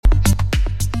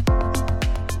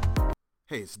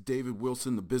Hey, it's David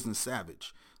Wilson, the Business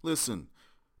Savage. Listen,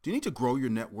 do you need to grow your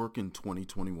network in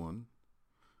 2021?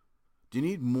 Do you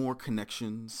need more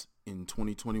connections in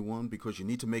 2021 because you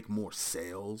need to make more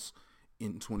sales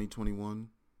in 2021?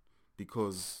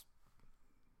 Because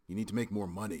you need to make more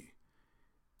money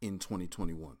in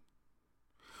 2021?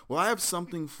 Well, I have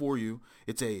something for you.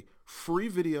 It's a free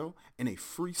video and a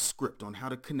free script on how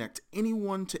to connect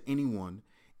anyone to anyone,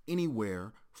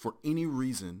 anywhere, for any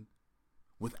reason,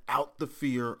 without the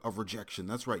fear of rejection.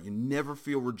 That's right. You never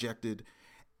feel rejected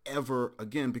ever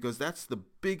again, because that's the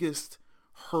biggest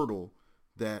hurdle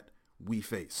that we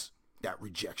face, that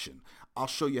rejection. I'll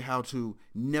show you how to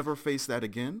never face that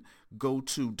again. Go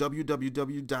to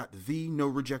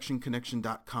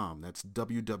www.thenorejectionconnection.com. That's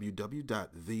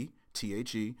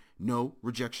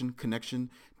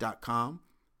www.thenorejectionconnection.com.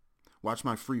 Watch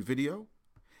my free video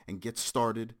and get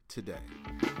started today.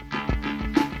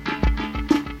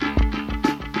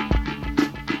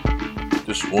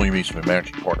 This is William Eastman,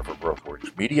 Managing Partner for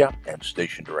GrowthWorks Media and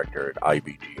Station Director at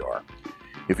IBGR.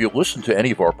 If you listen to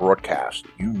any of our broadcasts,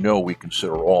 you know we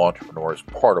consider all entrepreneurs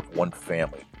part of one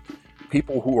family.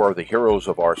 People who are the heroes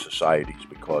of our societies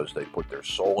because they put their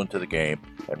soul into the game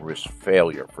and risk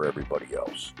failure for everybody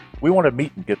else. We want to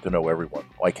meet and get to know everyone,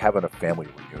 like having a family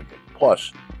reunion.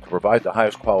 Plus, to provide the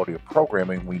highest quality of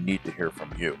programming, we need to hear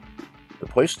from you. The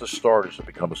place to start is to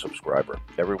become a subscriber.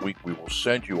 Every week we will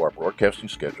send you our broadcasting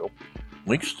schedule,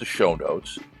 links to show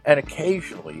notes, and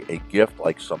occasionally a gift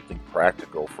like something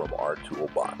practical from our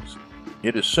toolbox.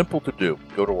 It is simple to do.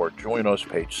 Go to our Join Us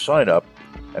page, sign up,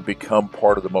 and become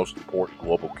part of the most important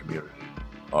global community,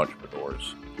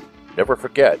 entrepreneurs. Never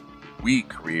forget, we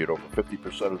create over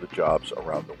 50% of the jobs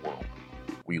around the world.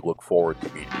 We look forward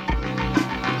to meeting you.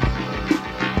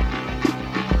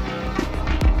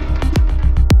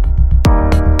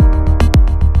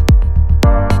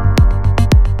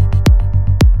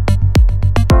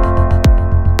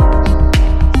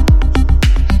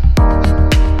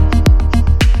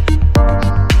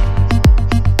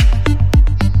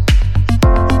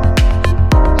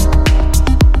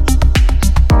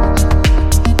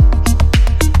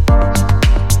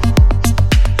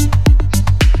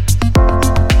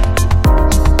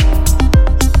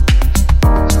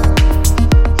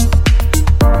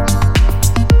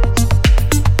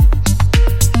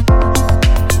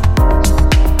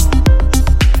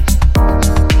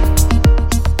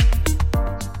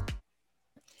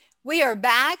 We are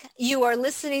back. You are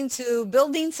listening to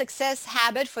Building Success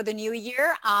Habit for the New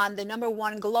Year on the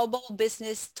 #1 global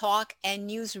business talk and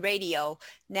news radio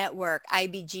network,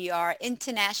 IBGR,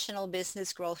 International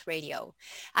Business Growth Radio.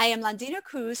 I am Londina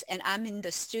Cruz, and I'm in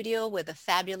the studio with the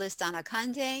fabulous Donna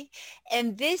Kunde.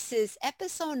 And this is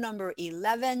episode number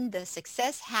 11, The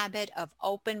Success Habit of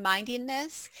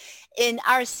Open-Mindedness, in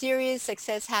our series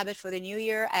Success Habit for the New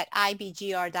Year at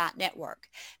IBGR.network.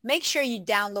 Make sure you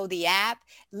download the app,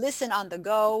 listen on the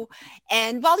go,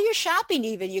 and while you're shopping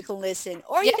even, you can listen,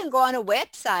 or you can go on a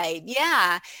website,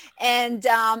 and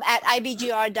at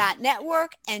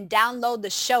IBGR.network and download the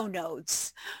show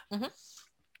notes. Mm-hmm.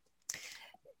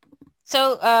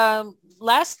 So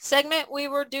last segment we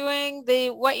were doing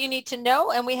the what you need to know,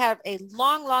 and we have a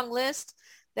long list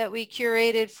that we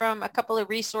curated from a couple of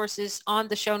resources on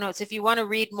the show notes. If you want to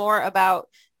read more about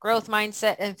growth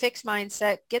mindset and fixed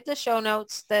mindset, get the show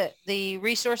notes. The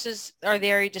resources are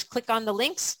there. You just click on the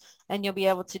links and you'll be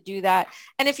able to do that.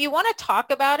 And if you want to talk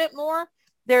about it more,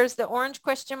 there's the orange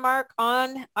question mark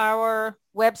on our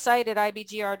website at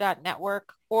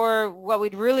ibgr.network, or what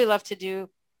we'd really love to do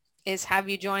is have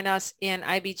you join us in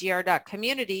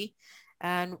ibgr.community.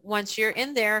 And once you're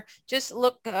in there, just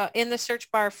look in the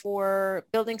search bar for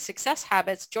Building Success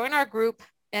Habits, join our group,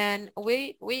 and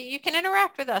you can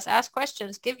interact with us, ask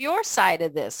questions, give your side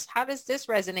of this. How does this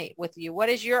resonate with you? What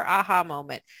is your aha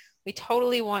moment? We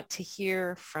totally want to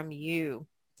hear from you.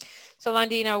 So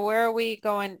Londina, where are we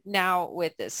going now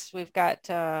with this? We've got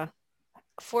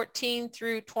 14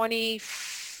 through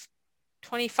 25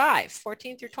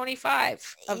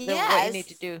 of the what you need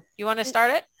to do. You want to start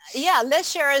it? Yeah,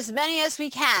 let's share as many as we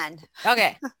can.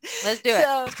 Okay, let's do it.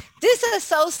 So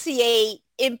disassociate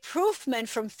improvement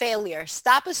from failure.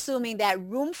 Stop assuming that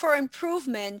room for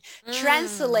improvement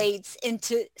translates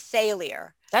into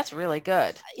failure. That's really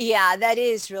good. Yeah, that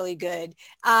is really good.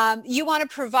 You want to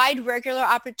provide regular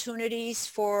opportunities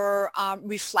for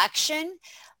reflection.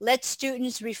 Let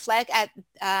students reflect at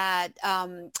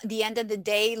the end of the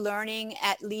day, learning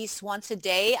at least once a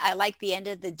day. I like the end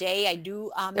of the day. I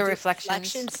do the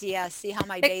reflections. Yeah, see how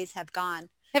my days have gone.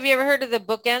 Have you ever heard of the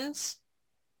bookends,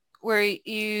 where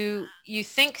you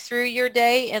think through your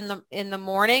day in the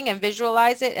morning and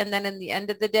visualize it, and then in the end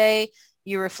of the day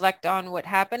you reflect on what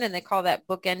happened, and they call that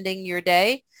bookending your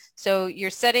day. So you're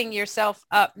setting yourself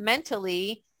up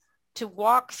mentally to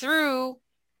walk through,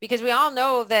 because we all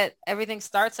know that everything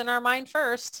starts in our mind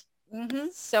first. Mm-hmm.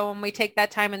 So when we take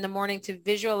that time in the morning to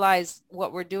visualize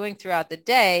what we're doing throughout the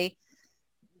day,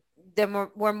 then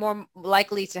we're more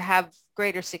likely to have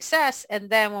greater success. And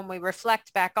then when we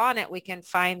reflect back on it, we can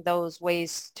find those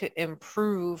ways to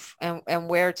improve and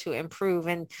where to improve.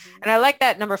 And I like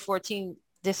that number 14,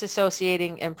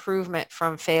 disassociating improvement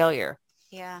from failure.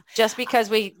 Yeah. Just because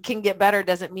we can get better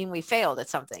doesn't mean we failed at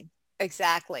something.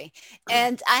 Exactly.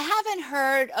 And I haven't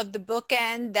heard of the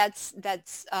bookend.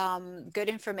 That's good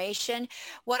information.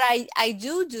 What I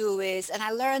do is, and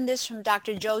I learned this from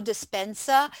Dr. Joe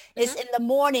Dispenza, is in the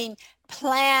morning,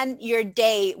 plan your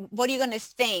day. What are you going to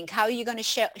think? How are you going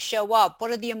to show up?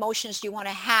 What are the emotions you want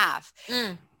to have?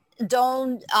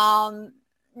 Don't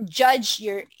judge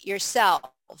yourself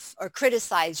or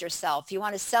criticize yourself. You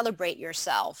want to celebrate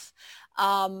yourself.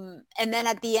 And then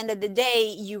at the end of the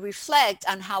day, you reflect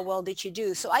on how well did you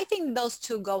do. So I think those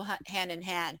two go hand in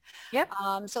hand. Yep.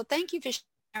 So thank you for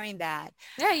sharing that.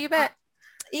 Yeah, you bet.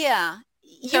 Yeah.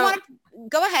 So, want to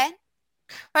go ahead?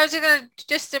 I was going to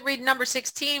just to read number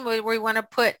 16, where we want to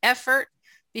put effort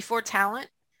before talent.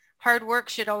 Hard work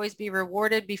should always be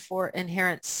rewarded before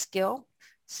inherent skill.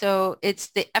 So it's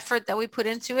the effort that we put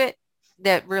into it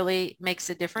that really makes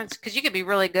a difference, because you could be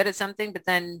really good at something, but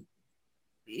then,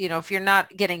 you know, if you're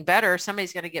not getting better,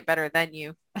 somebody's going to get better than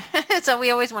you. So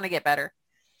we always want to get better.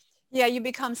 Yeah, you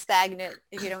become stagnant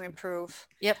if you don't improve.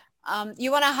 Yep.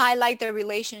 You want to highlight the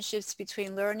relationships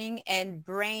between learning and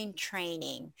brain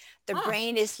training. The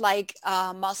brain is like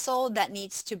a muscle that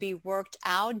needs to be worked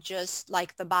out just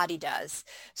like the body does.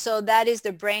 So that is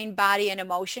the brain, body, and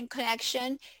emotion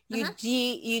connection.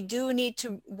 You do need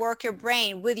to work your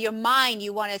brain. With your mind,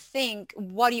 you want to think,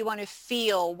 what do you want to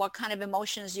feel? What kind of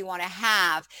emotions you want to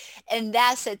have? And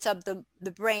that sets up the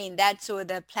brain. That's where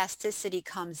the plasticity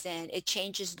comes in. It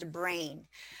changes the brain.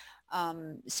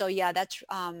 So yeah, that's,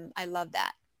 I love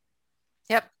that.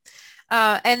 Yep.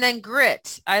 And then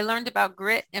grit. I learned about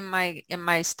grit in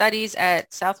my studies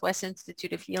at Southwest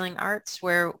Institute of Healing Arts,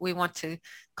 where we want to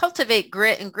cultivate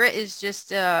grit. And grit is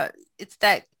just, it's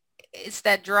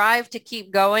that drive to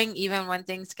keep going even when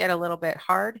things get a little bit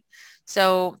hard.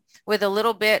 So with a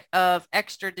little bit of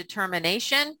extra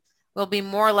determination, we'll be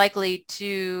more likely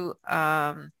to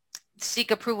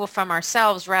seek approval from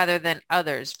ourselves rather than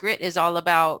others. Grit is all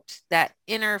about that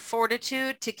inner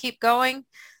fortitude to keep going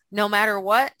no matter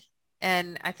what.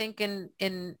 And I think in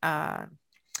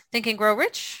Think and Grow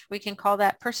Rich, we can call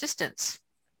that persistence.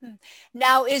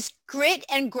 Now, is grit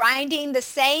and grinding the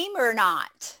same or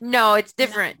not? No, it's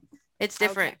different. No. It's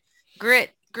different. Okay.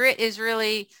 Grit is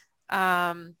really,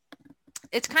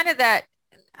 it's kind of that,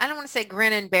 I don't want to say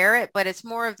grin and bear it, but it's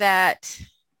more of that,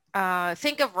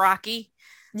 think of Rocky.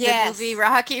 Yes. The movie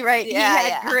Rocky, right? Yeah, he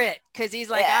had grit because he's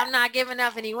like, I'm not giving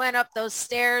up. And he went up those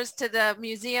stairs to the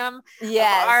museum of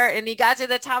art, and he got to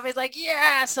the top. He's like,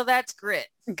 yeah, so that's grit.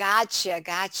 Gotcha.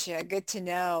 Good to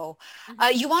know.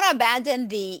 You want to abandon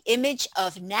the image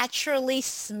of naturally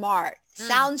smart.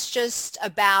 Sounds just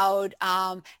about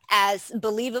as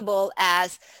believable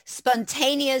as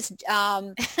spontaneous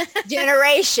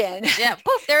generation. Yeah,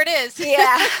 poof, there it is.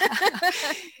 Yeah.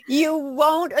 You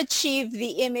won't achieve the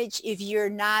image if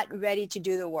you're not ready to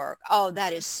do the work. Oh,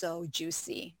 that is so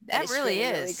juicy. That really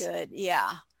is. Really good.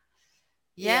 Yeah.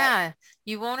 Yeah,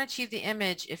 you won't achieve the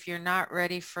image if you're not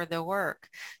ready for the work.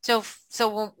 So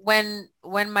when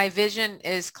my vision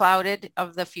is clouded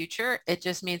of the future, it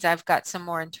just means I've got some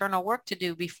more internal work to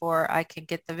do before I can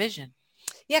get the vision.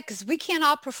 Yeah, because we can't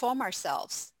outperform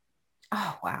ourselves.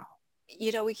 Oh, wow.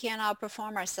 You know, we can't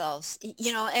outperform ourselves.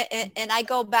 You know, and I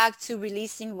go back to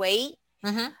releasing weight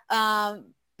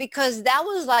because that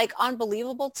was like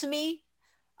unbelievable to me.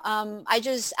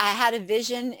 I had a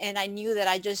vision and I knew that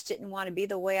I just didn't want to be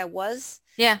the way I was.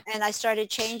 Yeah. And I started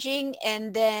changing,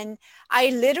 and then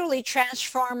I literally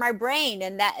transformed my brain,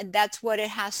 and that's what it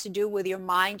has to do with your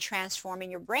mind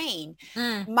transforming your brain.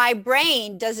 My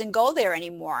brain doesn't go there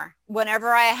anymore. Whenever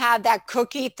I have that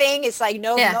cookie thing, it's like,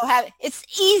 it's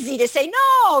easy to say,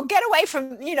 no, get away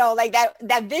from, like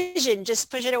that vision, just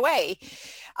push it away.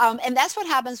 And that's what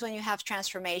happens when you have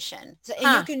transformation. So,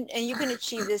 and you can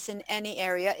achieve this in any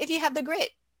area if you have the grit.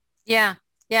 Yeah.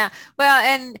 Yeah. Well,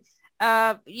 and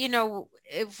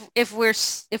if we're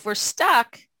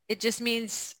stuck, it just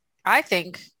means, I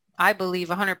believe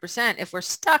 100%, if we're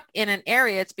stuck in an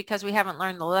area, it's because we haven't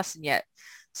learned the lesson yet.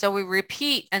 So we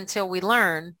repeat until we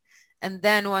learn. And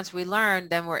then once we learn,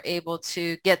 then we're able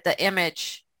to get the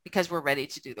image because we're ready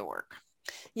to do the work.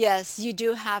 Yes, you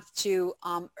do have to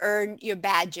earn your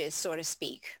badges, so to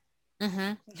speak.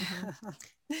 Mm-hmm.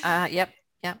 Mm-hmm. Yep.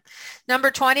 Yep. Number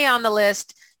 20 on the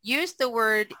list, use the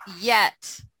word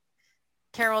yet.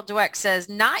 Carol Dweck says,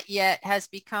 not yet has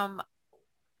become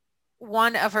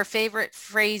one of her favorite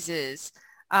phrases.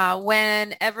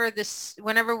 Whenever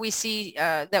we see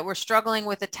that we're struggling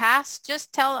with a task,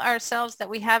 just tell ourselves that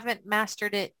we haven't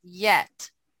mastered it yet.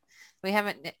 We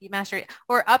haven't mastered it,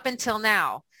 or up until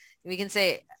now. We can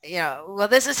say, well,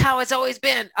 this is how it's always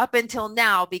been up until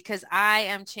now, because I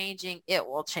am changing, it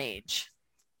will change.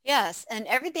 Yes, and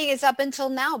everything is up until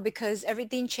now because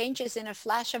everything changes in a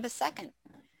flash of a second.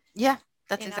 Yeah,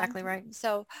 that's exactly right.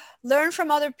 So learn from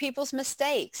other people's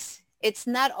mistakes. It's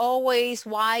not always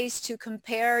wise to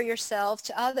compare yourself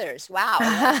to others. Wow.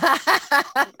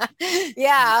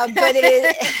 Yeah, but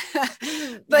it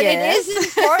is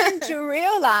important to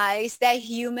realize that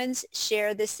humans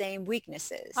share the same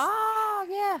weaknesses. Oh,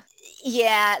 yeah.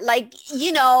 Yeah, like,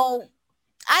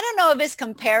 I don't know if it's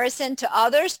comparison to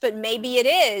others, but maybe it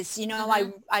is.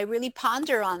 I really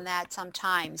ponder on that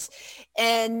sometimes.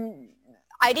 And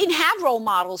I didn't have role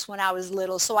models when I was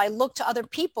little, so I looked to other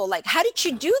people like, how did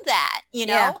you do that?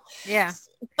 Yeah.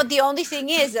 But the only thing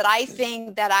is that I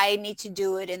think that I need to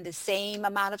do it in the same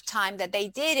amount of time that they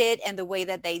did it and the way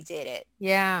that they did it.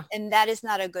 Yeah. And that is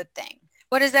not a good thing.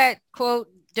 What is that quote?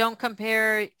 Don't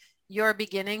compare your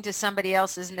beginning to somebody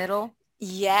else's middle.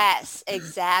 Yes,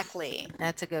 exactly.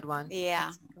 That's a good one.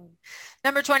 Yeah.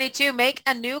 Number 22, make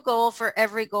a new goal for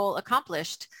every goal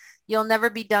accomplished. You'll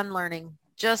never be done learning.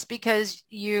 Just because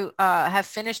you have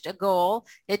finished a goal,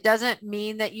 it doesn't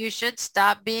mean that you should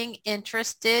stop being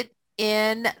interested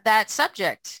in that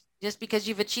subject just because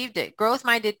you've achieved it.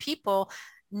 Growth-minded people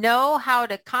know how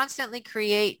to constantly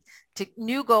create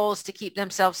new goals to keep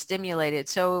themselves stimulated.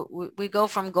 So we go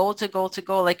from goal to goal to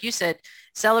goal. Like you said,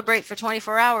 celebrate for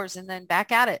 24 hours and then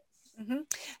back at it. Mm-hmm.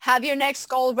 Have your next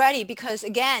goal ready, because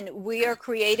again, we are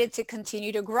created to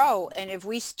continue to grow. And if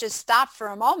we just stop for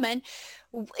a moment,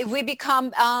 we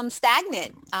become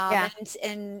stagnant.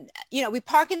 And we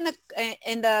park in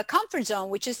the comfort zone,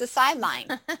 which is the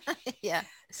sideline. Yeah.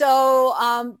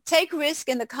 So take risk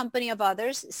in the company of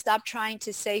others. Stop trying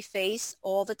to save face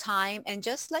all the time and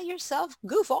just let yourself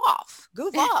goof off.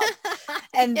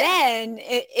 And then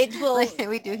it will. Like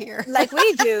we do here. Like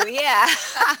we do, yeah.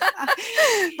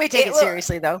 We take it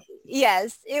seriously, though.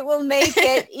 Yes, it will make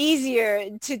it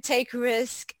easier to take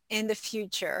risk in the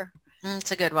future.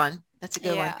 It's a good one. That's a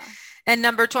good one. And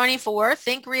number 24,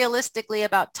 think realistically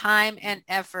about time and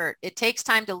effort. It takes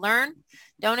time to learn.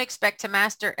 Don't expect to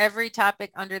master every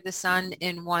topic under the sun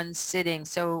in one sitting.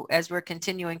 So as we're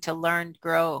continuing to learn,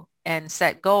 grow, and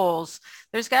set goals,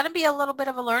 there's got to be a little bit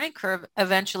of a learning curve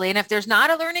eventually. And if there's not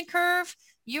a learning curve,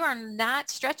 you are not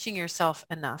stretching yourself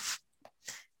enough.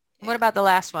 What about the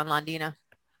last one, Londina?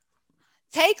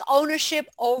 Take ownership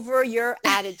over your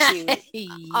attitude.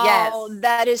 Yes. Oh,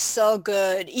 that is so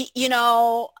good.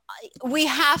 We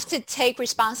have to take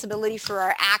responsibility for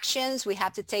our actions. We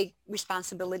have to take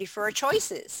responsibility for our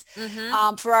choices,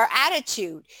 for our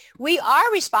attitude. We are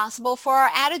responsible for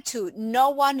our attitude.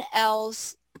 No one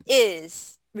else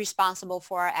is responsible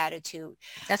for our attitude.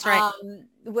 That's right.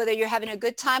 Whether you're having a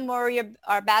good time or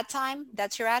a bad time,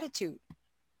 that's your attitude.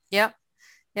 Yep.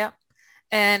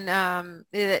 And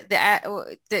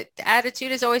the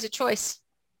attitude is always a choice.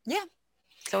 Yeah.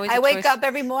 I wake up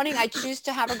every morning. I choose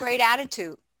to have a great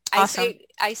attitude. Awesome.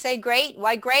 I say great.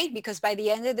 Why great? Because by the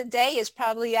end of the day, it's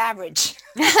probably average.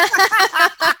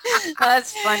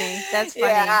 That's funny.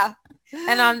 Yeah.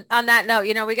 And on that note,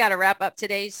 we got to wrap up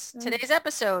today's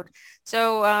episode.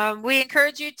 So we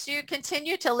encourage you to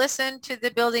continue to listen to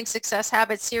the Building Success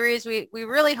Habits series. We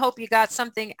really hope you got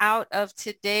something out of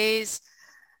today's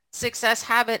success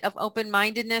habit of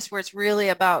open-mindedness, where it's really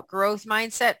about growth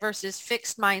mindset versus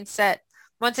fixed mindset.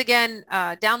 Once again,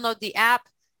 download the app,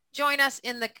 join us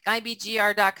in the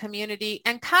ibgr.community,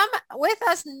 and come with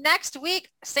us next week,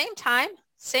 same time,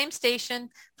 same station,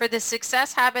 for the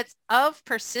success habits of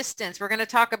persistence. We're going to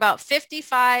talk about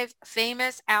 55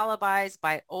 famous alibis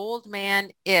by Old Man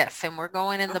If, and we're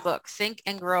going in the book, Think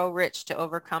and Grow Rich to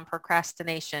Overcome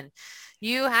Procrastination.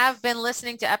 You have been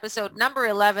listening to episode number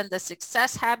 11, The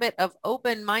Success Habit of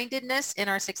Open-Mindedness, in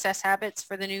our Success Habits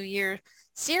for the New Year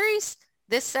series.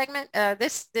 This segment,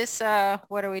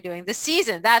 what are we doing? This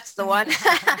season, that's the one.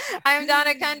 I'm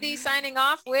Donna Kunde signing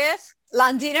off with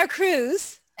Londina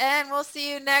Cruz. And we'll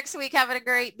see you next week. Having a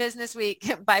great business week.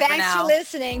 Bye for now. Thanks for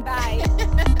listening.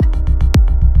 Bye.